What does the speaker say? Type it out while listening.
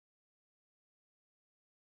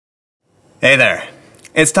Hey there.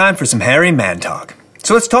 It's time for some hairy man talk.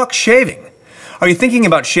 So let's talk shaving. Are you thinking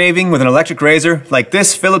about shaving with an electric razor like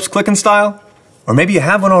this Philips click&style? Or maybe you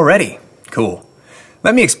have one already. Cool.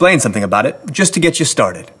 Let me explain something about it just to get you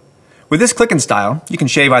started. With this click&style, you can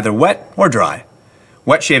shave either wet or dry.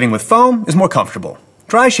 Wet shaving with foam is more comfortable.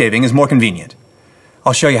 Dry shaving is more convenient.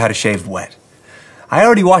 I'll show you how to shave wet. I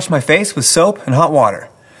already washed my face with soap and hot water,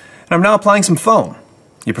 and I'm now applying some foam.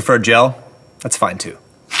 You prefer gel? That's fine too.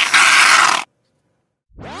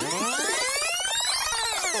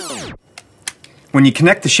 When you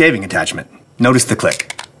connect the shaving attachment, notice the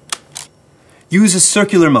click. Use a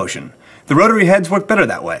circular motion. The rotary heads work better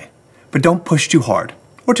that way. But don't push too hard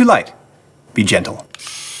or too light. Be gentle.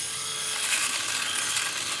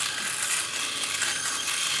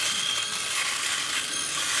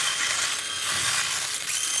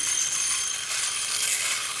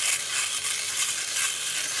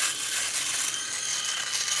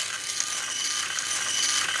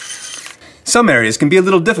 Some areas can be a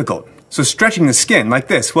little difficult, so stretching the skin like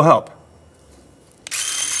this will help.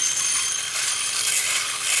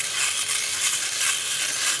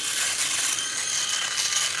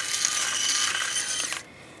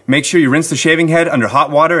 Make sure you rinse the shaving head under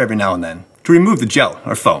hot water every now and then to remove the gel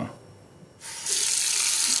or foam.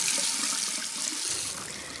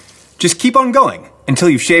 Just keep on going until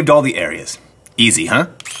you've shaved all the areas. Easy, huh?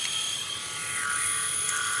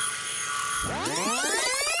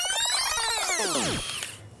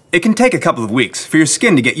 It can take a couple of weeks for your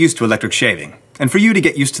skin to get used to electric shaving, and for you to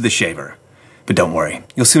get used to the shaver. But don't worry,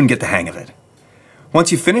 you'll soon get the hang of it.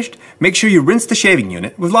 Once you've finished, make sure you rinse the shaving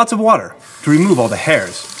unit with lots of water to remove all the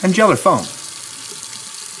hairs and gel or foam.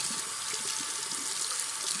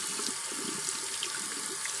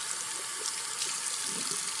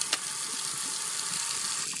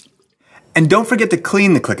 And don't forget to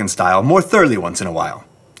clean the click&style more thoroughly once in a while.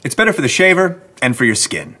 It's better for the shaver and for your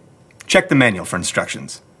skin. Check the manual for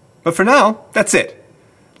instructions. But for now, that's it.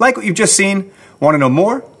 Like what you've just seen? Want to know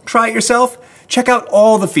more? Try it yourself? Check out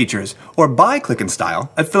all the features or buy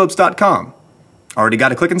click&style at philips.com. Already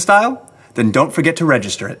got a click&style? Then don't forget to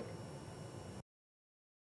register it.